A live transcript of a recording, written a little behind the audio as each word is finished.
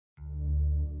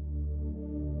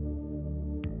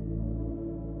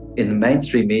in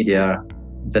mainstream media,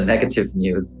 the negative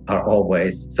news are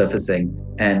always surfacing.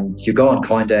 And you go on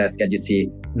CoinDesk and you see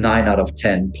 9 out of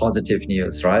 10 positive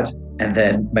news, right? And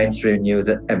then mainstream news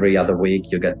every other week,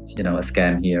 you get, a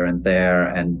scam here and there.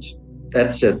 And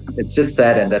it's just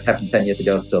sad. And that happened 10 years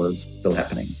ago, still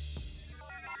happening.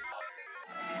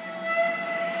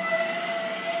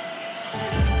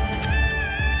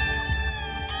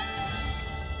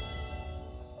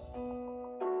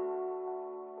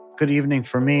 Good evening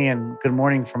for me and good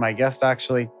morning for my guest,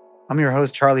 actually. I'm your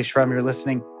host, Charlie Shrem. You're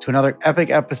listening to another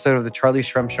epic episode of The Charlie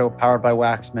Shrem Show, powered by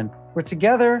Waxman. We're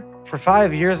together for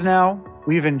 5 years now.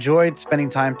 We've enjoyed spending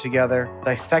time together,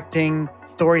 dissecting,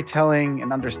 storytelling,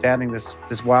 and understanding this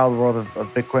wild world of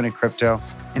Bitcoin and crypto.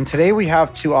 And today we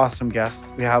have two awesome guests.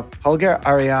 We have Holger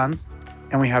Arians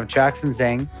and we have Jackson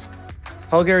Zhang.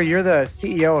 Holger, you're the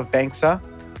CEO of Banxa,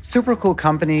 super cool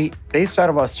company based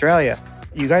out of Australia.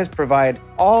 You guys provide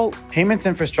all payments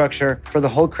infrastructure for the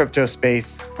whole crypto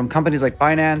space, from companies like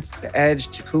Binance to Edge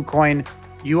to KuCoin.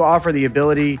 You offer the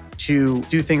ability to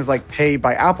do things like pay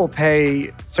by Apple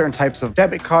Pay, certain types of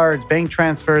debit cards, bank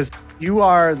transfers. You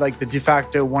are like the de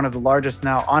facto one of the largest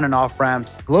now on and off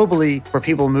ramps globally for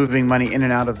people moving money in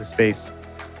and out of the space.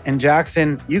 And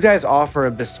Jackson, you guys offer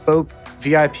a bespoke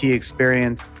VIP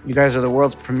experience. You guys are the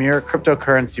world's premier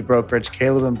cryptocurrency brokerage,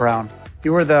 Caleb & Brown.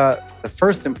 You were the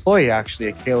first employee, actually,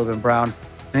 at Caleb & Brown.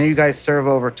 And you guys serve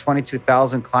over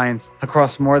 22,000 clients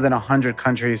across more than 100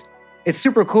 countries. It's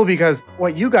super cool because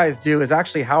what you guys do is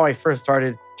actually how I first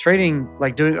started trading,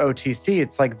 like doing OTC.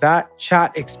 It's like that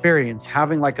chat experience,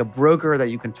 having like a broker that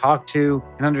you can talk to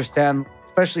and understand,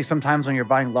 especially sometimes when you're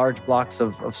buying large blocks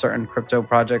of certain crypto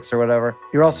projects or whatever.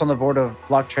 You're also on the board of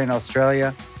Blockchain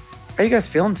Australia. How are you guys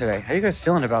feeling today? How are you guys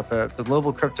feeling about the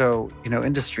global crypto,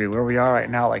 industry, where we are right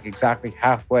now, like exactly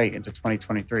halfway into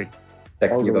 2023?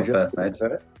 Jackson, you go first, mate.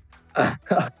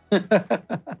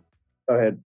 Go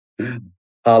ahead.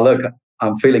 Look,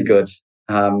 I'm feeling good.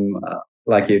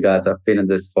 Like you guys, I've been in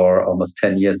this for almost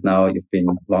 10 years now. You've been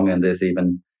long in this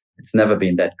even. It's never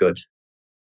been that good.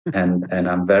 And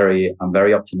I'm very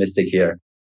optimistic here.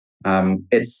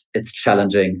 It's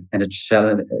challenging and it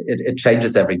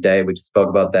changes every day. We just spoke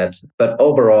about that. But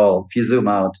overall, if you zoom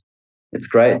out, it's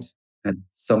great. And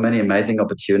so many amazing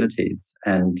opportunities.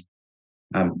 And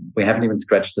we haven't even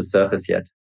scratched the surface yet.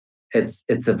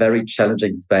 It's a very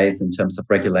challenging space in terms of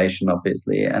regulation,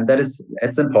 obviously. And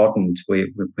it's important.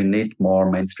 We need more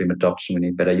mainstream adoption. We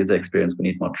need better user experience. We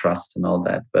need more trust and all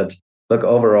that. But look,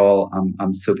 overall,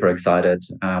 I'm super excited.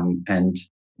 And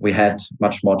we had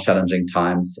much more challenging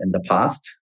times in the past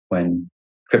when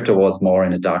crypto was more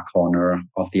in a dark corner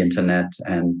of the internet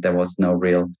and there was no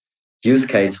real use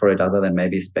case for it other than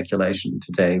maybe speculation.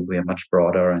 Today, we are much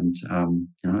broader and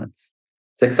it's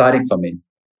exciting for me.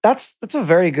 That's a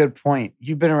very good point.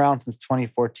 You've been around since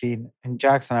 2014. And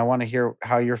Jackson, I want to hear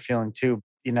how you're feeling too.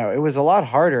 It was a lot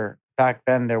harder back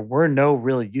then. There were no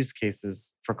real use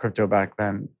cases for crypto back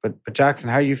then. But Jackson,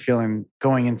 how are you feeling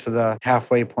going into the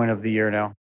halfway point of the year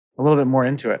now? A little bit more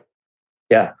into it.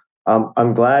 Yeah,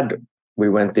 I'm glad we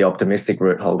went the optimistic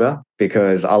route, Holger,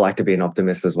 because I like to be an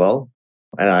optimist as well.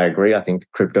 And I agree. I think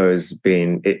crypto's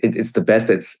been, it's the best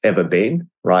it's ever been,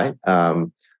 right?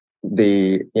 When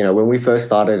we first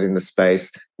started in the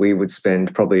space, we would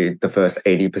spend probably the first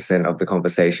 80% of the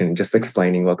conversation just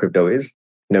explaining what crypto is.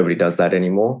 Nobody does that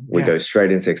anymore. We go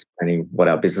straight into explaining what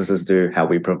our businesses do, how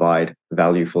we provide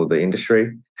value for the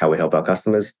industry, how we help our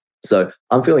customers. So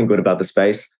I'm feeling good about the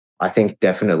space. I think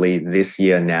definitely this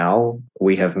year now,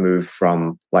 we have moved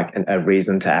from like a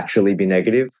reason to actually be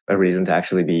negative, a reason to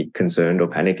actually be concerned or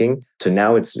panicking, to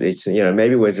now it's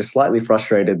maybe we're just slightly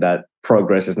frustrated that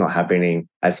progress is not happening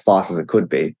as fast as it could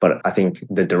be. But I think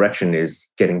the direction is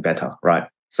getting better, right?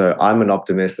 So I'm an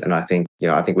optimist, and I think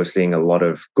we're seeing a lot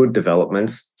of good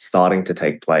developments starting to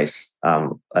take place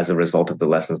as a result of the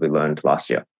lessons we learned last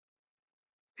year.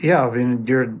 Yeah, I mean,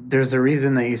 there's a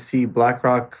reason that you see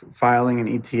BlackRock filing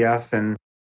an ETF, and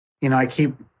I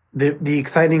keep the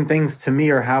exciting things to me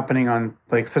are happening on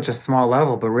like such a small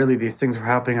level, but really these things are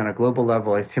happening on a global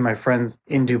level. I see my friends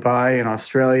in Dubai and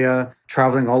Australia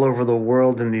traveling all over the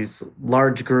world in these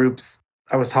large groups.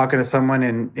 I was talking to someone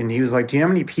and he was like, "Do you know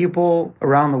how many people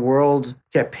around the world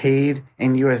get paid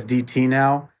in USDT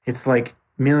now?" It's like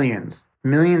millions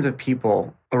of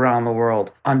people around the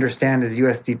world understand as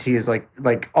USDT is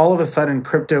like all of a sudden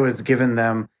crypto has given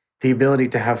them the ability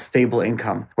to have stable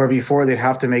income, where before they'd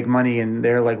have to make money in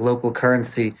their like local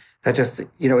currency. That just,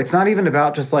 it's not even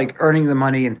about just like earning the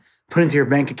money and put into your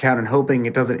bank account and hoping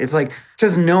it doesn't. It's like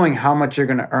just knowing how much you're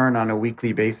going to earn on a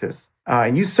weekly basis.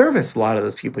 And you service a lot of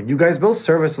those people. You guys both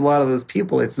service a lot of those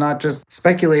people. It's not just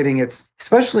speculating. It's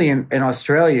especially in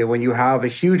Australia when you have a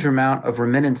huge amount of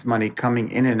remittance money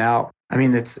coming in and out. I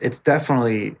mean, it's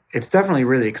definitely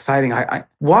really exciting. I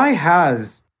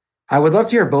would love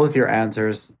to hear both your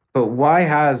answers, but why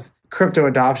has crypto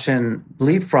adoption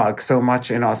leapfrog so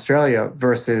much in Australia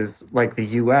versus like the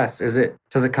US? Does it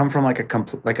come from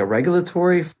like a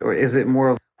regulatory, or is it more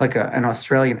of like an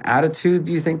Australian attitude,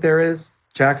 do you think there is?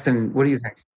 Jackson, what do you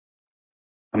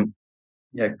think?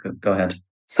 Yeah, go ahead.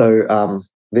 So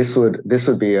this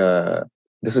would be a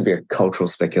cultural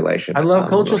speculation. I love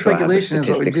cultural speculation. Is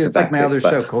what we do. It's like my other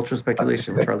show, Cultural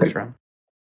Speculation with Charlie Shrem.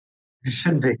 It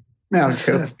should be. No, I'm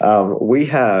joking.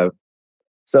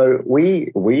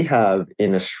 We have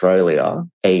in Australia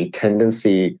a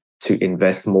tendency to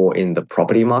invest more in the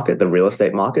property market, the real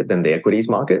estate market, than the equities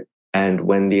market. And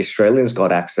when the Australians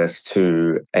got access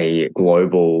to a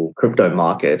global crypto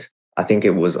market, I think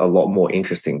it was a lot more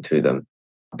interesting to them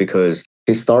because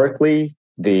historically,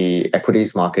 the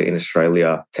equities market in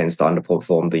Australia tends to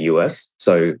underperform the US.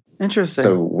 So interesting.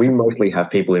 So we mostly have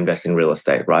people invest in real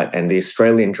estate, right? And the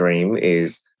Australian dream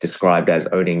is described as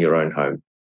owning your own home.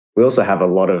 We also have a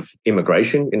lot of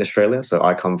immigration in Australia. So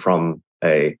I come from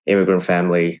a immigrant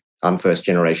family. I'm first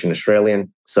generation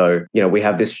Australian. So, we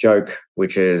have this joke,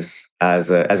 which is as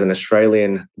an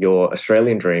Australian, your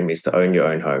Australian dream is to own your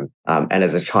own home. And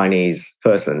as a Chinese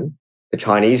person, the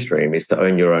Chinese dream is to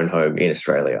own your own home in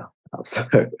Australia.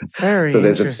 Very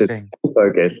interesting.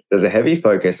 There's a heavy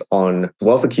focus on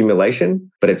wealth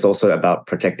accumulation, but it's also about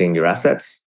protecting your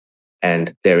assets.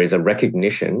 And there is a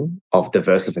recognition of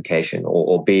diversification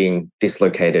or being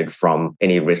dislocated from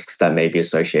any risks that may be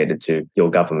associated to your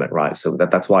government, right? So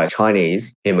that's why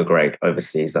Chinese immigrate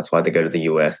overseas. That's why they go to the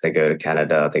US, they go to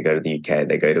Canada, they go to the UK,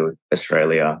 they go to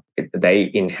Australia. They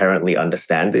inherently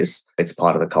understand this. It's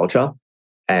part of the culture.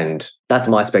 And that's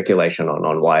my speculation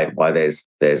on why there's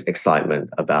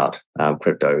excitement about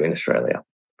crypto in Australia.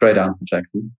 Great answer,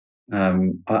 Jackson.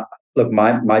 Look,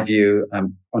 my view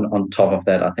on top of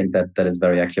that, I think that is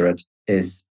very accurate,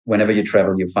 is whenever you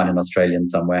travel, you find an Australian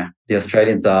somewhere. The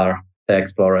Australians they're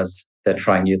explorers, they're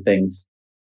trying new things.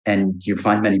 And you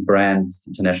find many brands,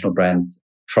 international brands,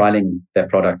 trialing their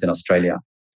products in Australia.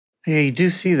 Yeah, you do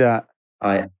see that.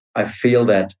 I feel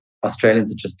that Australians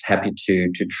are just happy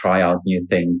to try out new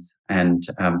things. And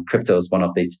crypto is one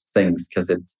of these things because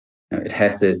it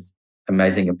has this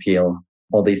amazing appeal,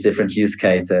 all these different use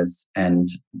cases. And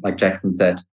like Jackson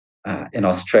said, in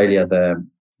Australia, the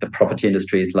property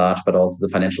industry is large, but also the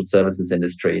financial services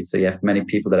industry. So you have many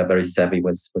people that are very savvy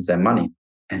with their money.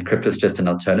 And crypto is just an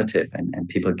alternative, and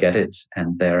people get it.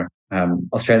 And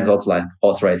Australians also like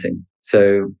horse racing.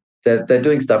 So they're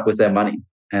doing stuff with their money.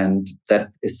 And that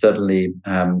is certainly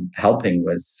helping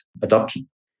with adoption.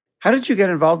 How did you get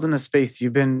involved in the space?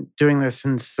 You've been doing this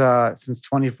since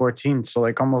 2014, so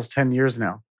like almost 10 years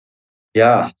now.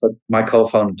 Yeah, but my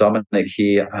co-founder Dominic,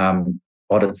 he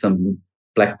ordered some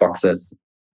black boxes.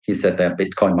 He said they're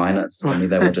Bitcoin miners. For me,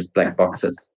 they were just black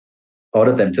boxes.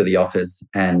 Ordered them to the office,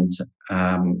 and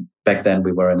back then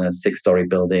we were in a 6-story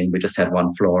building. We just had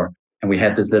one floor, and we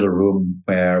had this little room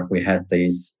where we had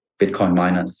these Bitcoin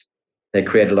miners. They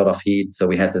create a lot of heat, so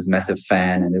we had this massive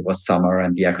fan, and it was summer,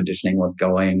 and the air conditioning was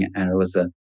going, and it was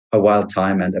a wild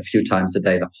time. And a few times a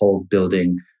day, the whole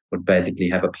building would basically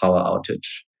have a power outage.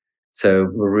 So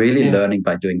we're really learning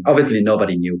by doing. Obviously,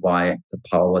 nobody knew why the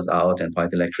power was out and why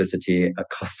the electricity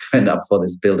costs went up for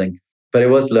this building. But it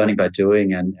was learning by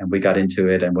doing, and we got into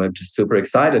it, and we're just super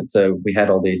excited. So we had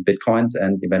all these Bitcoins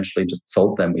and eventually just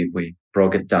sold them. We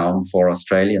broke it down for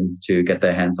Australians to get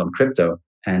their hands on crypto.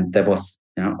 And that was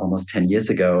almost 10 years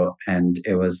ago, and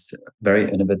it was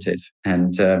very innovative.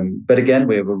 And but again,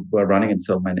 we're running into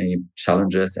so many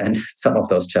challenges, and some of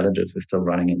those challenges we're still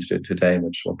running into today,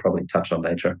 which we'll probably touch on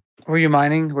later. Were you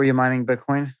mining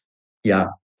Bitcoin? Yeah.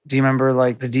 Do you remember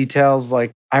like the details?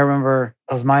 Like I remember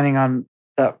I was mining on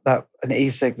that an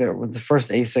ASIC, the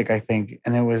first ASIC, I think,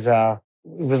 and it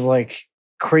was like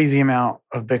crazy amount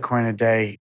of Bitcoin a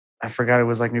day. I forgot, it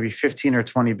was like maybe 15 or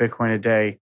 20 Bitcoin a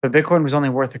day. But Bitcoin was only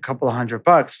worth a couple of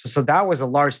 $100. So that was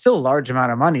still a large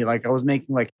amount of money. Like I was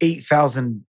making like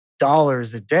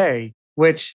 $8,000 a day,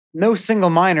 which no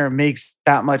single miner makes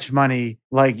that much money.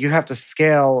 Like you have to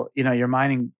scale, your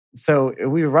mining. So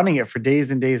we were running it for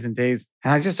days and days and days.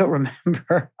 And I just don't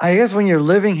remember. I guess when you're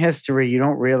living history, you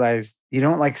don't realize, you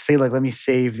don't like say like, let me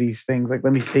save these things. Like,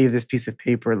 let me save this piece of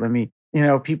paper. Let me,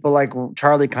 people like,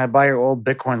 Charlie, can I buy your old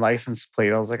Bitcoin license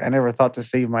plate? I was like, I never thought to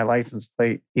save my license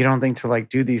plate. You don't think to like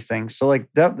do these things. So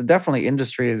like definitely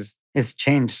industry is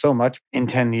changed so much in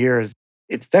 10 years.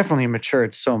 It's definitely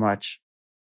matured so much.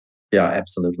 Yeah,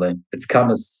 absolutely. It's come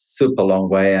a super long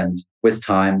way. And with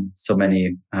time, so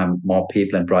many more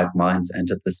people and bright minds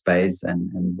entered the space. And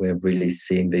we're really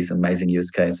seeing these amazing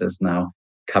use cases now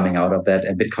coming out of that.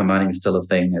 And Bitcoin mining is still a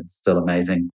thing. It's still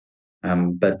amazing.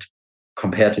 But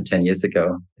compared to 10 years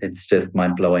ago, it's just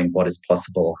mind blowing what is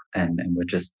possible. And we're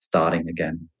just starting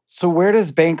again. So where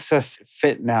does Banksys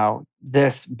fit now?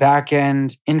 This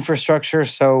back-end infrastructure,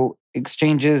 so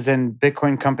exchanges and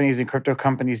Bitcoin companies and crypto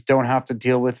companies don't have to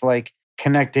deal with like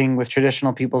connecting with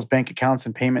traditional people's bank accounts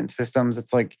and payment systems.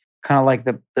 It's like kind of like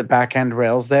the back-end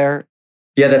rails there.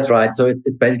 Yeah, that's right. So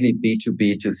it's basically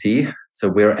B2B2C. So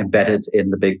we're embedded in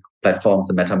the big platforms,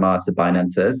 the MetaMask, the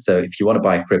Binances. So if you want to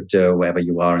buy crypto wherever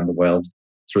you are in the world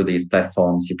through these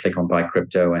platforms, you click on buy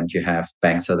crypto and you have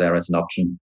Banksa there as an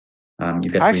option.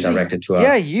 You get redirected to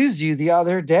I used you the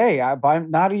other day. I'm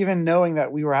not even knowing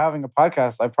that we were having a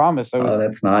podcast. I promise. Oh,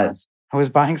 that's nice. I was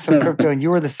buying some crypto and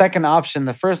you were the second option.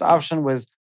 The first option was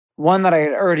one that I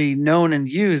had already known and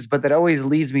used, but that always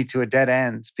leads me to a dead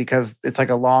end because it's like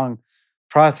a long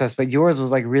process. But yours was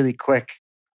like really quick.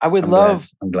 I would love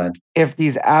I'm glad if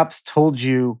these apps told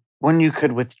you when you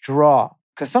could withdraw.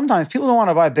 Because sometimes people don't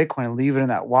want to buy Bitcoin and leave it in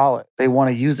that wallet. They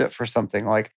want to use it for something.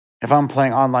 Like if I'm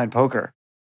playing online poker,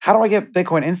 how do I get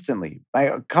Bitcoin instantly?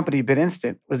 My company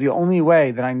BitInstant was the only way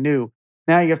that I knew.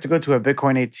 Now you have to go to a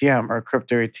Bitcoin ATM or a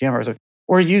crypto ATM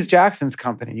or use Jackson's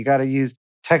company. You got to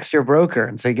text your broker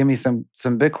and say, give me some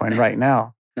Bitcoin right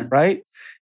now, right?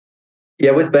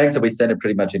 Yeah, with Banksa, we send it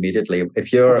pretty much immediately.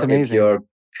 If your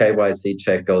KYC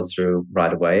check goes through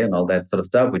right away and all that sort of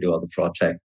stuff, we do all the fraud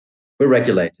checks. We're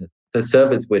regulated. The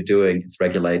service we're doing is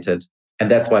regulated. And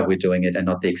that's why we're doing it and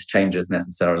not the exchanges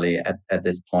necessarily at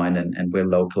this point. And we're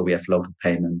local. We have local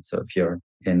payments. So if you're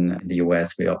in the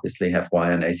US, we obviously have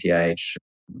Wire and ACH.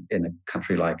 In a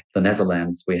country like the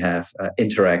Netherlands, we have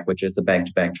Interac, which is a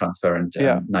bank-to-bank transfer. And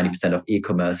 90% of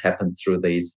e-commerce happens through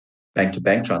these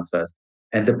bank-to-bank transfers.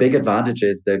 And the big advantage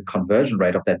is the conversion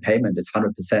rate of that payment is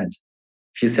 100%.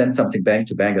 If you send something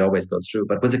bank-to-bank, it always goes through.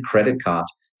 But with a credit card,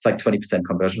 it's like 20%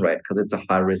 conversion rate because it's a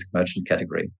high-risk merchant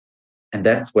category. And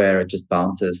that's where it just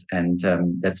bounces. And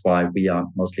that's why we are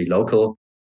mostly local.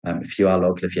 If you are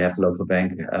local, if you have the local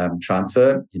bank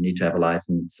transfer, you need to have a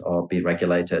license or be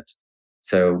regulated.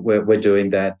 So we're doing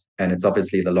that. And it's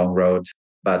obviously the long road,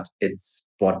 but it's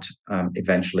what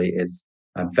eventually is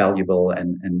valuable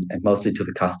and mostly to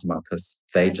the customer because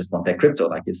they just want their crypto,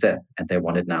 like you said, and they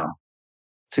want it now.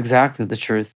 It's exactly the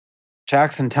truth.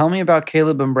 Jackson, tell me about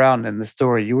Caleb and Brown and the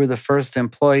story. You were the first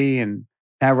employee and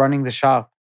now running the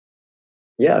shop.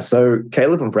 Yeah, so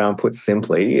Caleb and Brown, put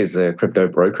simply, is a crypto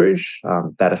brokerage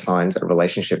that assigns a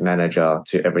relationship manager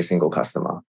to every single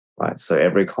customer, right? So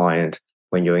every client,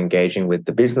 when you're engaging with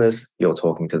the business, you're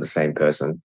talking to the same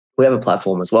person. We have a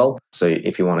platform as well. So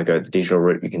if you want to go the digital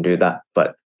route, you can do that.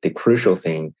 But the crucial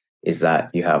thing is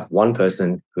that you have one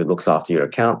person who looks after your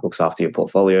account, looks after your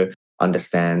portfolio,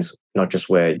 understands not just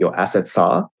where your assets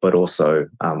are, but also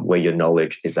where your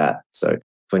knowledge is at. So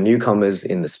for newcomers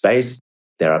in the space,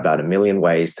 there are about 1 million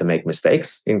ways to make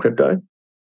mistakes in crypto.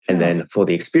 And then for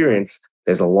the experience,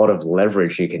 there's a lot of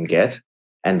leverage you can get,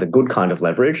 and the good kind of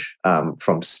leverage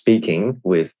from speaking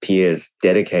with peers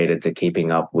dedicated to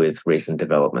keeping up with recent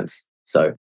developments.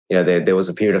 So, there was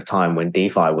a period of time when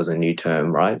DeFi was a new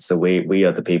term, right? So we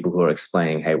are the people who are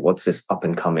explaining, hey, what's this up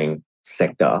and coming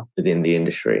sector within the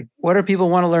industry? What do people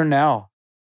want to learn now?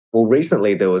 Well,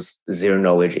 recently there was zero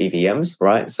knowledge EVMs,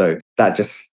 right? So that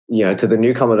just, to the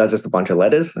newcomer, that's just a bunch of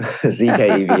letters.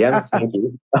 ZK EVM, thank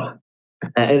you.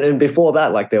 And before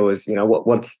that, like there was,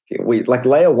 like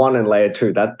layer 1 and layer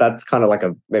 2. That's kind of like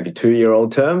a maybe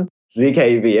 2-year-old term.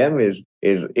 ZK EVM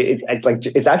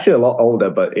it's actually a lot older,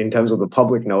 but in terms of the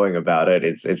public knowing about it,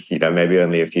 it's maybe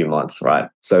only a few months, right?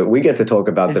 So we get to talk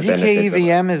about the benefits. ZK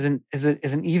EVM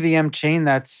is an EVM chain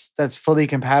that's fully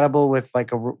compatible with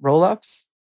like a rollups.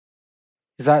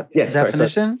 Is that the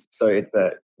definition? So it's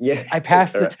I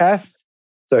passed the test.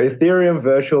 So Ethereum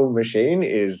Virtual Machine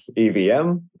is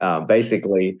EVM,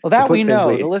 basically. Well, that we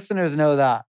know. The listeners know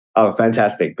that. Oh,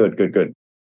 fantastic! Good.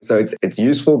 So it's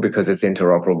useful because it's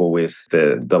interoperable with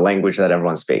the language that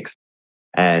everyone speaks,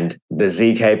 and the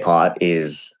ZK part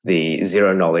is the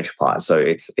zero knowledge part. So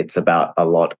it's about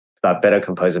better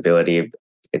composability.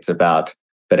 It's about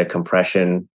better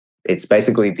compression. It's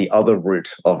basically the other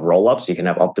route of rollups. You can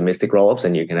have optimistic rollups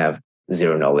and you can have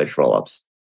zero knowledge rollups.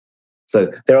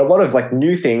 So there are a lot of like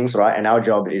new things, right? And our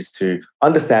job is to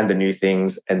understand the new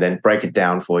things and then break it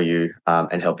down for you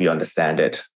and help you understand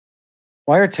it.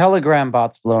 Why are Telegram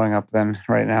bots blowing up then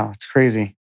right now? It's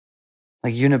crazy.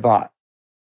 Like Unibot.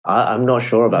 I'm not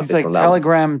sure about this. Like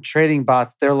Telegram trading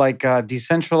bots. They're like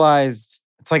decentralized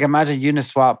It's like imagine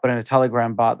Uniswap, but in a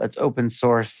Telegram bot that's open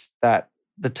source that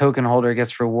the token holder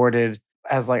gets rewarded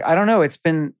as like, I don't know, it's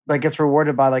been like gets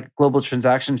rewarded by like global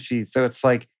transaction fees. So it's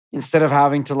like instead of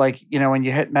having to like, when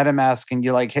you hit MetaMask and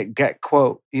you like hit get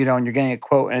quote, and you're getting a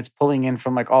quote and it's pulling in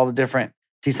from like all the different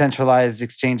decentralized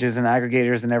exchanges and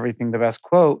aggregators and everything, the best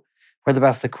quote where the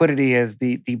best liquidity is,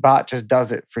 the bot just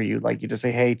does it for you. Like you just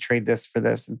say, hey, trade this for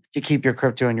this, and you keep your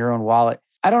crypto in your own wallet.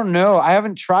 I don't know. I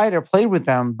haven't tried or played with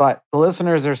them, but the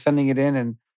listeners are sending it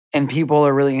in and people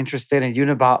are really interested. And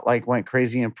Unibot like went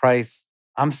crazy in price.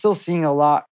 I'm still seeing a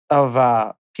lot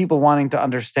of people wanting to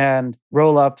understand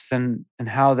roll-ups and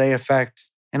how they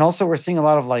affect. And also we're seeing a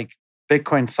lot of like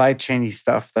Bitcoin sidechainy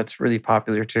stuff that's really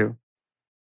popular too.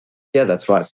 Yeah, that's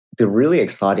right. The really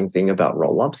exciting thing about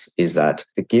rollups is that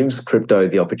it gives crypto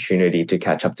the opportunity to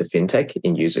catch up to fintech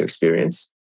in user experience.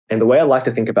 And the way I like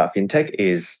to think about fintech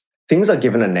is things are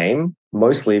given a name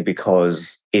mostly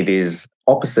because it is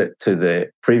opposite to the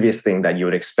previous thing that you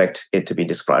would expect it to be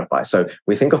described by. So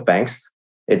we think of banks.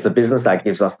 It's a business that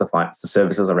gives us the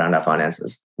services around our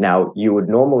finances. Now, you would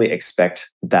normally expect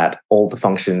that all the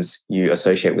functions you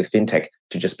associate with fintech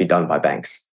to just be done by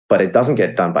banks. But it doesn't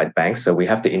get done by banks. So we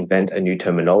have to invent a new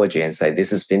terminology and say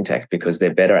this is fintech because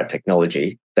they're better at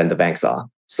technology than the banks are.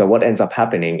 So what ends up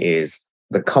happening is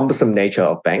the cumbersome nature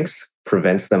of banks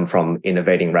prevents them from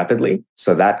innovating rapidly.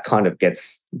 So that kind of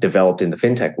gets developed in the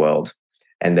fintech world.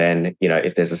 And then,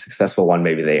 if there's a successful one,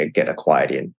 maybe they get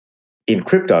acquired in. In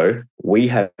crypto, we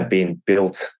have been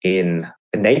built in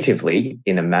natively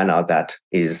in a manner that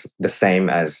is the same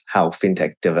as how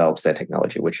fintech develops their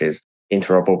technology, which is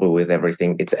interoperable with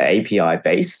everything. It's API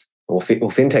based, or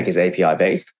fintech is API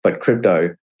based, but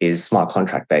crypto is smart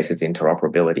contract based. It's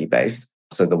interoperability based.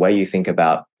 So the way you think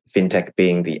about fintech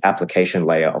being the application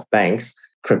layer of banks,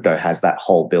 crypto has that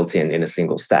whole built in a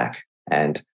single stack.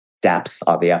 And dApps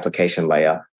are the application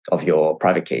layer of your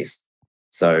private keys.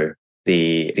 So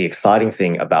the exciting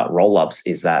thing about rollups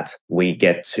is that we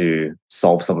get to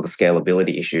solve some of the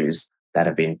scalability issues that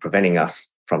have been preventing us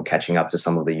from catching up to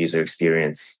some of the user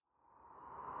experience.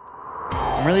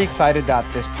 I'm really excited that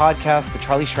this podcast, The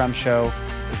Charlie Shrem Show,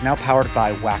 is now powered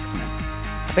by Waxman.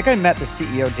 I think I met the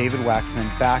CEO, David Waxman,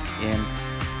 back in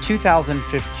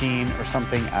 2015 or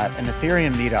something at an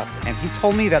Ethereum meetup, and he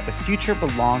told me that the future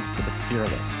belongs to the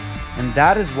fearless. And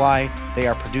that is why they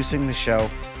are producing the show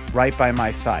right by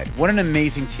my side. What an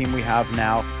amazing team we have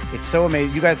now. It's so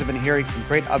amazing. You guys have been hearing some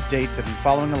great updates, have been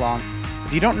following along.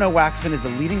 If you don't know, Waxman is the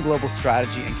leading global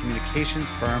strategy and communications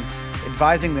firm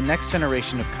advising the next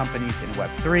generation of companies in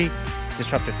Web3,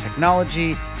 disruptive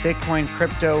technology, Bitcoin,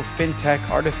 crypto, fintech,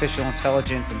 artificial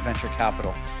intelligence, and venture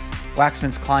capital.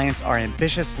 Waxman's clients are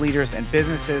ambitious leaders and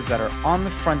businesses that are on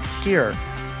the frontier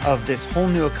of this whole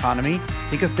new economy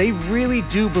because they really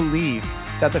do believe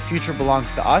that the future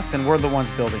belongs to us and we're the ones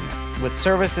building it. With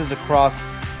services across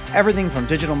everything from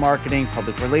digital marketing,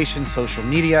 public relations, social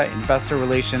media, investor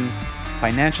relations,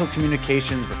 financial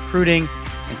communications, recruiting,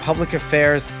 and public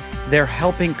affairs, they're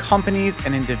helping companies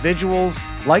and individuals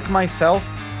like myself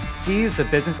seize the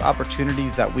business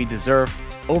opportunities that we deserve,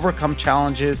 overcome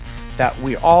challenges that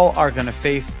we all are going to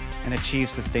face, and achieve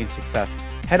sustained success.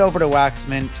 Head over to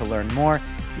Waxman to learn more.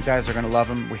 You guys are going to love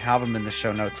them. We have them in the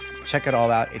show notes. Check it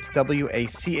all out. It's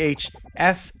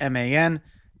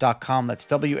WACHSMAN.com. That's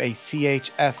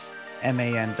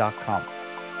WACHSMAN.com.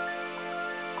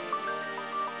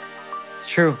 It's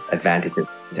true. Advantages.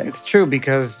 Yeah. It's true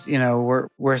because,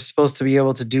 we're supposed to be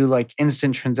able to do like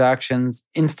instant transactions,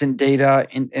 instant data.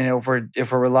 And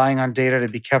if we're relying on data to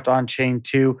be kept on chain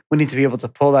too, we need to be able to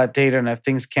pull that data, and if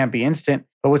things can't be instant.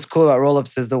 But what's cool about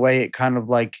rollups is the way it kind of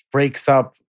like breaks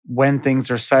up when things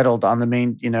are settled on the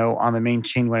main, on the main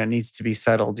chain when it needs to be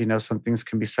settled. Some things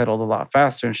can be settled a lot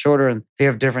faster and shorter, and they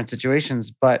have different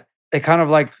situations. But it kind of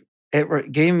like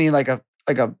it gave me like a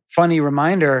funny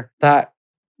reminder that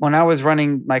when I was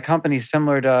running my company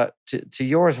similar to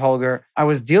yours, Holger, I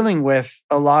was dealing with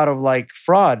a lot of like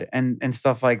fraud and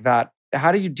stuff like that.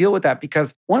 How do you deal with that?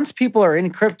 Because once people are in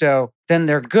crypto, then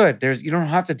they're good. You don't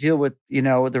have to deal with, the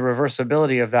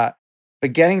reversibility of that.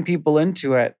 But getting people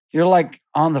into it, you're like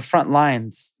on the front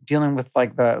lines dealing with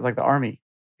like the army.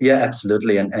 Yeah,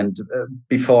 absolutely. And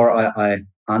before I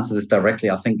answer this directly,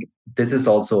 I think this is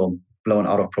also blown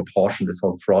out of proportion, this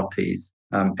whole fraud piece.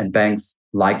 And banks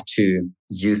like to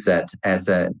use that as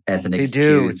an excuse. They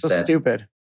do. It's so stupid.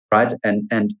 Right.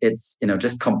 And it's,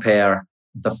 just compare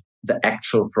the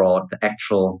actual fraud, the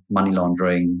actual money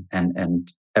laundering and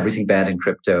everything bad in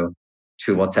crypto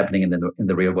to what's happening in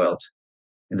the real world,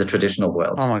 in the traditional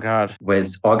world. Oh my God.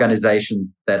 With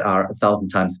organizations that are 1,000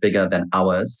 times bigger than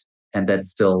ours and that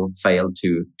still fail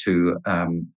to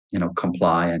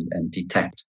comply and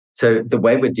detect. So the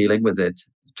way we're dealing with it,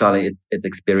 Charlie, it's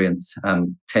experience.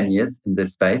 10 years in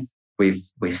this space. We've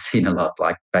seen a lot.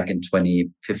 Like back in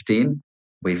 2015,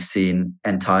 we've seen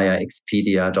entire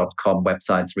Expedia.com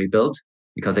websites rebuilt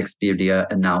because Expedia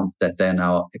announced that they're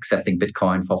now accepting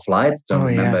Bitcoin for flights. Don't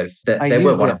remember if they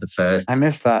were one of the first. I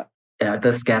missed that.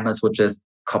 The scammers would just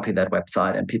copy that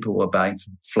website, and people were buying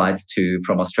flights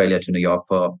from Australia to New York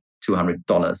for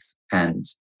 $200, and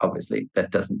obviously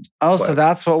that doesn't work. So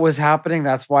that's what was happening.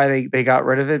 That's why they got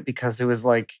rid of it, because it was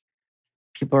like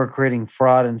people are creating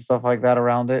fraud and stuff like that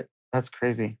around it. That's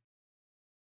crazy.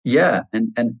 Yeah,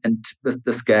 and the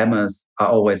scammers are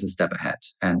always a step ahead,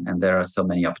 and there are so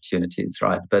many opportunities,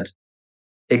 right? But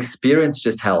experience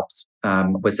just helps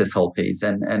with this whole piece.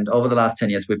 And over the last 10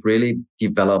 years, we've really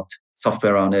developed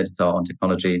software on it. It's our own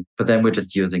technology, but then we're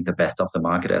just using the best of the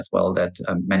market as well that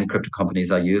many crypto companies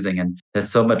are using. And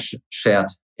there's so much shared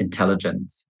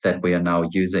intelligence that we are now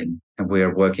using, and we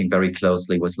are working very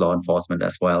closely with law enforcement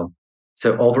as well.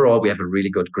 So overall, we have a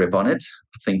really good grip on it.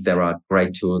 I think there are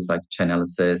great tools like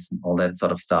Chainalysis and all that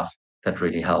sort of stuff that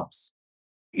really helps.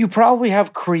 You probably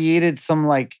have created some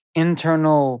like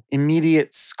internal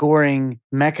immediate scoring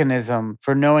mechanism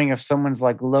for knowing if someone's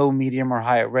like low, medium, or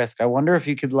high at risk. I wonder if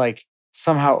you could like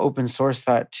somehow open source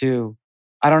that too.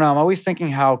 I don't know. I'm always thinking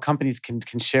how companies can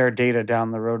share data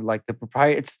down the road, like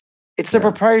it's the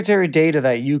proprietary data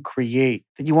that you create,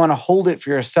 that you want to hold it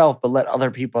for yourself, but let other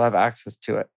people have access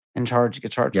to it and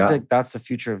get charged. Yeah. I think that's the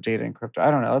future of data in crypto. I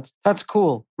don't know. That's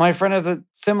cool. My friend has a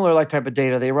similar like type of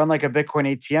data. They run like a Bitcoin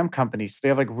ATM company. So they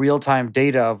have like real-time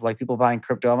data of like people buying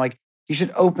crypto. I'm like, you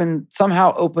should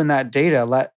somehow open that data,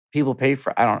 let people pay for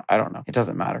it. I don't know. It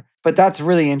doesn't matter. But that's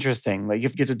really interesting. Like you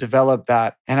get to develop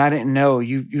that. And I didn't know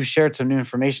you shared some new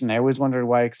information. I always wondered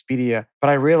why Expedia, but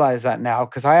I realize that now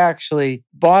because I actually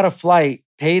bought a flight,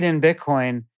 paid in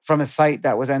Bitcoin from a site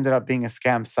that ended up being a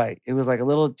scam site. It was like a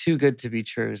little too good to be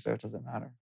true, so it doesn't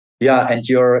matter. Yeah, and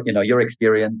you're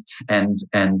experienced and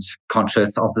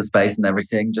conscious of the space and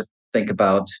everything. Just think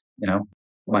about,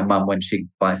 my mom when she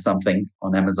buys something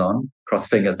on Amazon, cross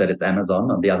fingers that it's Amazon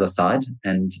on the other side.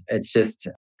 And it's just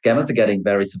scammers are getting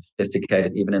very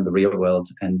sophisticated even in the real world.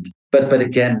 But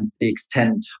again, the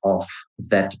extent of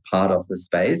that part of the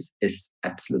space is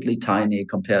absolutely tiny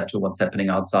compared to what's happening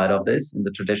outside of this in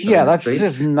the traditional industry.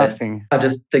 That's just nothing. I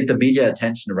just think the media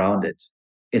attention around it.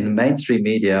 In the mainstream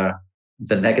media,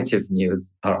 the negative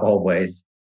news are always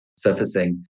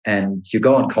surfacing. And you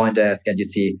go on CoinDesk and you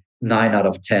see 9 out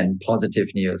of 10 positive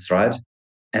news, right?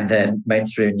 And then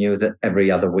mainstream news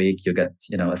every other week, you get,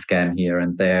 a scam here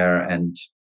and there. And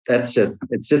it's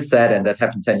just sad. And that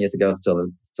happened 10 years ago,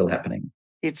 still happening.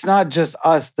 It's not just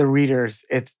us, the readers,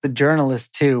 it's the journalists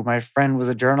too. My friend was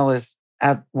a journalist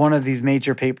at one of these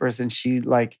major papers, and she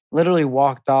like literally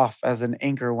walked off as an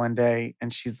anchor one day.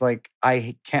 And she's like,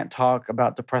 I can't talk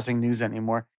about depressing news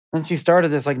anymore. And she started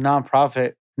this like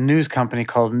nonprofit news company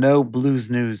called No Blues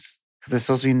News, because it's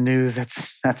supposed to be news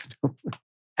that's no blue.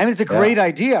 I mean, it's a great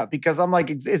idea, because I'm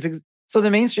like, so the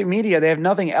mainstream media, they have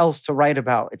nothing else to write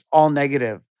about. It's all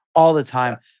negative all the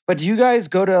time. But do you guys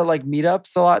go to like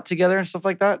meetups a lot together and stuff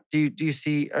like that? Do you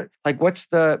see like what's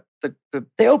the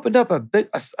they opened up a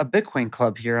Bitcoin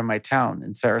club here in my town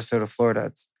in Sarasota, Florida.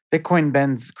 It's Bitcoin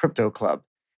Ben's Crypto Club.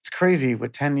 It's crazy.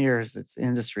 With 10 years, its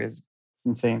industry is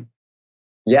insane.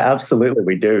 Yeah, absolutely,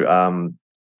 we do.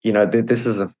 This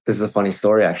is a funny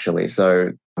story actually.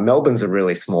 So Melbourne's a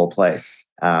really small place.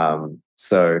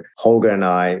 So Holger and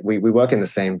I, we work in the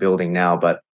same building now,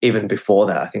 but even before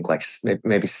that, I think like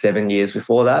maybe 7 years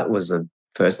before that was the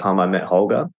first time I met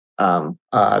Holger.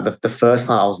 The first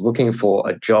time I was looking for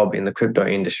a job in the crypto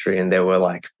industry, and there were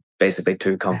like basically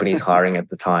 2 companies hiring at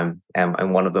the time,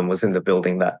 and one of them was in the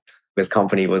building that this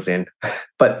company was in.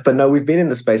 But no, we've been in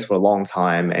the space for a long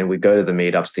time, and we go to the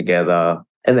meetups together.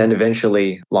 And then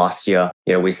eventually last year,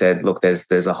 we said, look,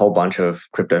 there's a whole bunch of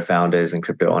crypto founders and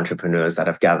crypto entrepreneurs that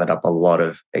have gathered up a lot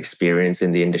of experience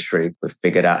in the industry. We've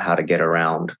figured out how to get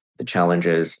around the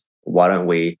challenges. Why don't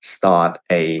we start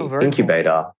a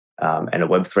incubator and a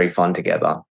Web3 fund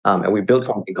together? And we built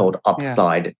something called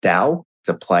Upside DAO. It's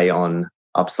a play on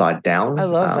upside down. I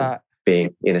love that.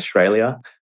 Being in Australia.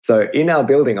 So in our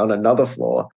building on another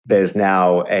floor, there's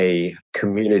now a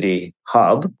community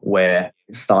hub where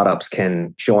startups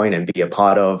can join and be a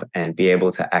part of and be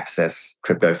able to access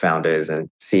crypto founders and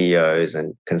CEOs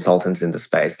and consultants in the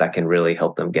space that can really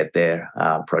help them get their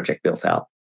project built out.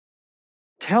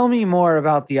 Tell me more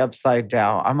about the Upside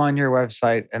DAO. I'm on your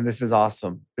website and this is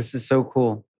awesome. This is so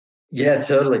cool. Yeah,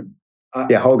 totally.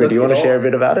 Holger, do you want to share a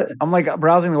bit about it? I'm like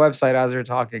browsing the website as you're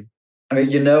talking. I mean,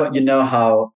 you know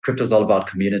how crypto is all about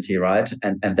community, right?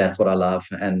 And that's what I love.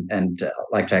 And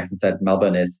like Jackson said,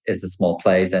 Melbourne is a small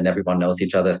place, and everyone knows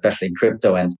each other, especially in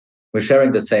crypto. And we're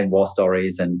sharing the same war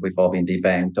stories, and we've all been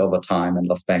debanked over time and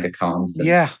lost bank accounts and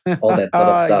Yeah. all that sort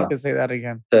of You stuff. can say that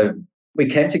again. So we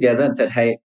came together and said,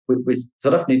 hey, we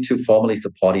sort of need to formally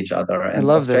support each other. I And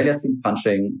love Australia's this. been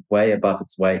punching way above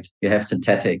its weight. You have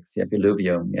Synthetics, you have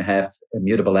Illuvium, you have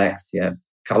Immutable X, you have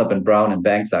Cullinan Brown and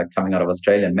Banks are coming out of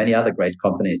Australia and many other great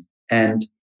companies. And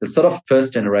the sort of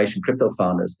first generation crypto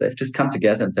founders, they've just come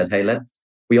together and said, hey,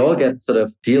 we all get sort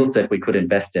of deals that we could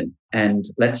invest in. And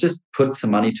let's just put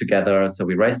some money together. So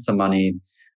we raised some money,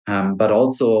 but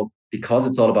also because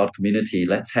it's all about community,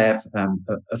 let's have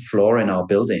a floor in our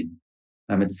building.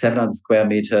 It's 700 square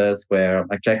meters where,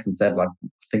 like Jackson said, like I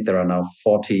think there are now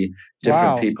 40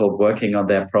 different Wow. people working on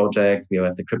their projects. We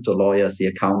have the crypto lawyers, the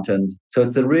accountants. So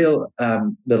it's a real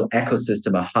little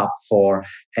ecosystem, a hub for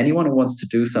anyone who wants to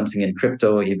do something in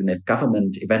crypto, even if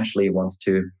government eventually wants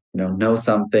to know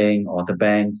something or the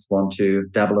banks want to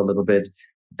dabble a little bit,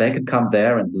 they could come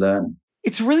there and learn.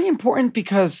 It's really important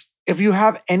because if you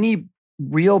have any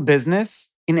real business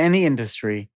in any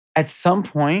industry, at some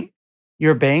point,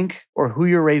 your bank or who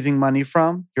you're raising money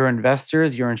from, your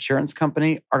investors, your insurance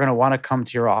company are going to want to come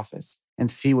to your office and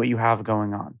see what you have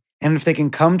going on. And if they can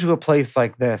come to a place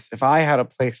like this, if I had a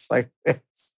place like this,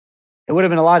 it would have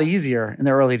been a lot easier in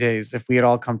the early days if we had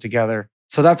all come together.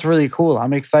 So that's really cool.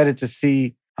 I'm excited to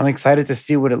see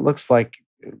what it looks like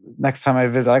next time I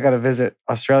visit. I got to visit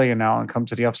Australia now and come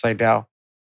to the Upside Down.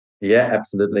 Yeah,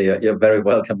 absolutely. You're very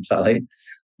welcome, Charlie.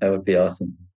 That would be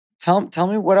awesome. Tell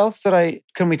me what else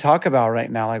can we talk about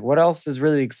right now? Like what else is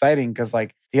really exciting? Because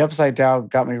like the Upside Down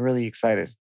got me really excited.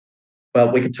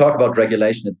 Well, we could talk about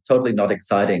regulation. It's totally not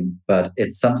exciting, but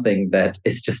it's something that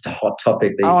is just a hot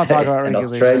topic I these want to talk days. about And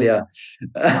regulation.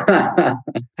 Australia,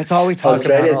 That's all we talk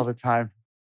about all Australia's, the time.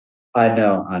 I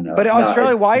know. But No,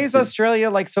 Australia, why it's is just, Australia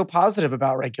like so positive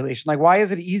about regulation? Like why is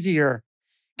it easier?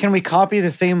 Can we copy the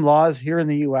same laws here in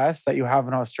the US that you have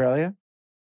in Australia?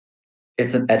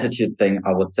 it's an attitude thing,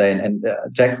 I would say. And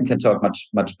Jackson can talk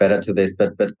much better to this,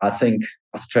 but I think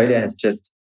Australia has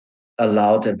just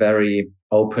allowed a very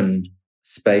open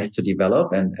space to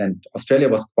develop. And Australia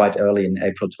was quite early in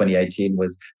April 2018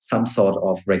 with some sort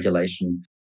of regulation.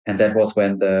 And that was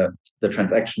when the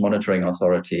Transaction Monitoring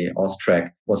Authority, AUSTRAC,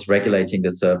 was regulating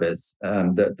the service,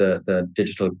 the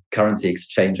digital currency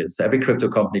exchanges. So every crypto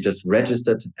company just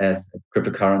registered as a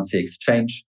cryptocurrency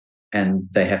exchange and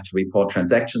they have to report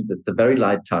transactions. It's a very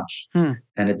light touch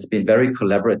and it's been very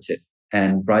collaborative.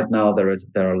 And right now there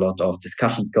are a lot of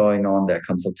discussions going on. There are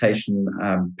consultation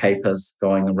papers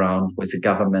going around with the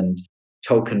government,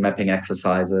 token mapping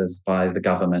exercises by the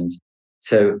government.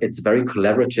 So it's a very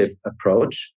collaborative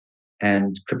approach,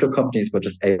 and crypto companies were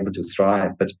just able to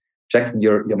thrive. But Jackson,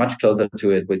 you're much closer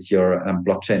to it with your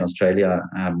Blockchain Australia.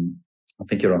 I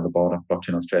think you're on the board of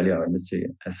Blockchain Australia Industry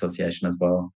Association as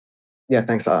well. Yeah,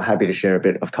 thanks. I'm happy to share a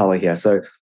bit of color here. So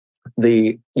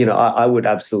I would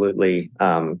absolutely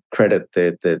credit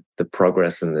the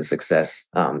progress and the success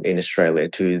in Australia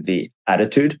to the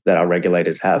attitude that our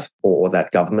regulators have or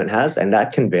that government has, and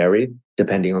that can vary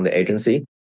depending on the agency.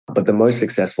 But the most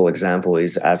successful example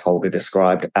is, as Holger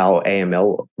described, our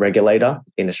AML regulator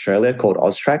in Australia called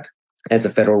AUSTRAC. It's a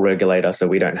federal regulator, so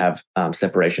we don't have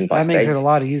separation by states. That makes it a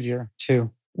lot easier too.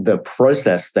 The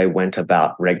process they went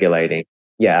about regulating,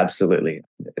 yeah, absolutely.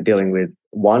 Dealing with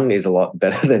one is a lot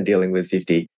better than dealing with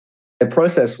 50. The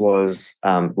process was,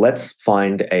 let's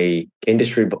find a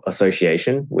industry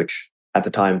association, which at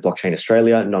the time, Blockchain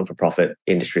Australia, non-for-profit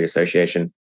industry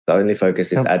association. The only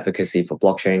focus is advocacy for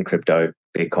blockchain, crypto,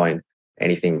 Bitcoin,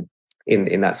 anything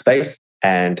in that space.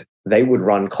 And they would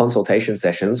run consultation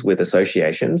sessions with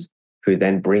associations who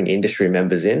then bring industry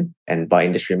members in. And by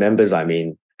industry members, I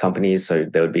mean companies. So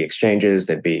there would be exchanges,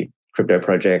 there'd be crypto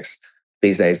projects.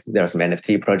 These days, there are some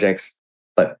NFT projects,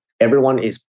 but everyone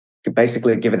is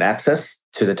basically given access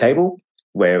to the table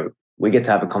where we get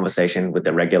to have a conversation with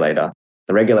the regulator.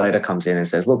 The regulator comes in and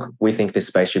says, look, we think this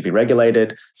space should be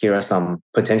regulated. Here are some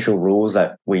potential rules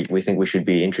that we think we should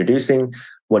be introducing.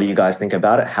 What do you guys think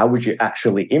about it? How would you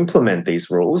actually implement these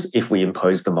rules if we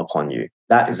impose them upon you?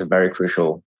 That is a very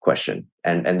crucial question.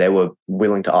 And they were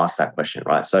willing to ask that question,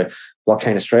 right? So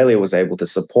Blockchain Australia was able to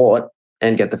support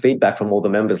and get the feedback from all the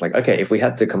members like, okay, if we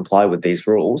had to comply with these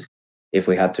rules, if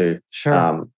we had to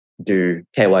do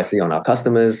KYC on our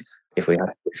customers, if we had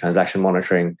to do transaction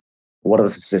monitoring, what are the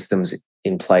systems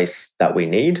in place that we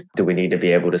need? Do we need to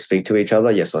be able to speak to each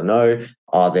other? Yes or no?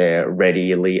 Are there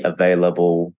readily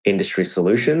available industry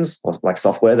solutions or like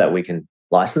software that we can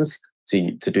license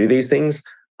to do these things?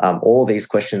 all these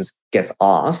questions gets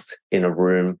asked in a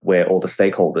room where all the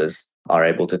stakeholders are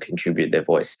able to contribute their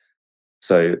voice.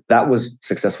 So that was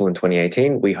successful in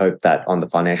 2018. We hope that on the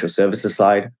financial services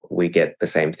side, we get the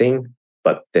same thing,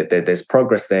 but there's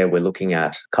progress there. We're looking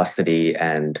at custody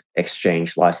and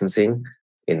exchange licensing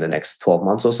in the next 12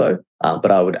 months or so.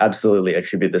 But I would absolutely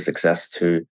attribute the success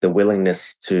to the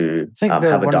willingness to have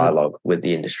a dialogue with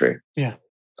the industry. Yeah.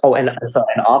 Oh, and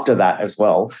after that as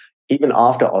well, even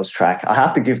after AUSTRAC, I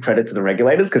have to give credit to the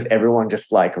regulators because everyone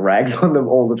just like rags on them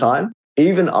all the time.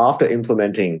 Even after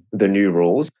implementing the new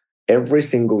rules, every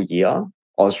single year,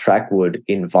 AUSTRAC would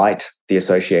invite the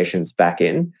associations back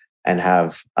in and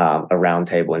have a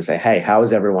roundtable and say, hey, how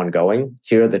is everyone going?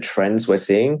 Here are the trends we're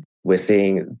seeing. We're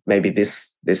seeing maybe this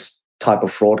type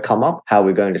of fraud come up. How are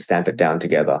we going to stamp it down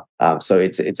together? So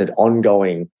it's an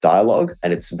ongoing dialogue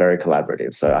and it's very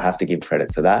collaborative. So I have to give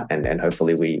credit to that. And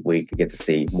hopefully we get to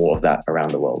see more of that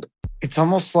around the world. It's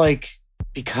almost like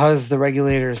because the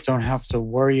regulators don't have to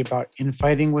worry about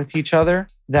infighting with each other,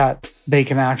 that they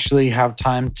can actually have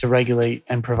time to regulate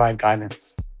and provide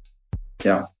guidance.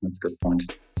 Yeah, that's a good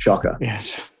point. Shocker.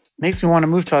 Yes. Makes me want to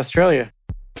move to Australia.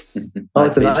 Oh,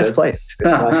 it's a nice place.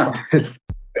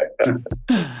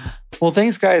 Well,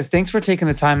 thanks, guys. Thanks for taking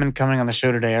the time and coming on the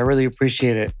show today. I really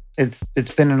appreciate it.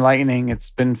 It's been enlightening.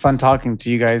 It's been fun talking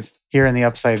to you guys here in the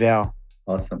Upside Down.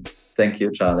 Awesome. Thank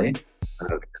you, Charlie.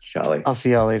 Charlie. I'll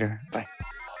see y'all later. Bye.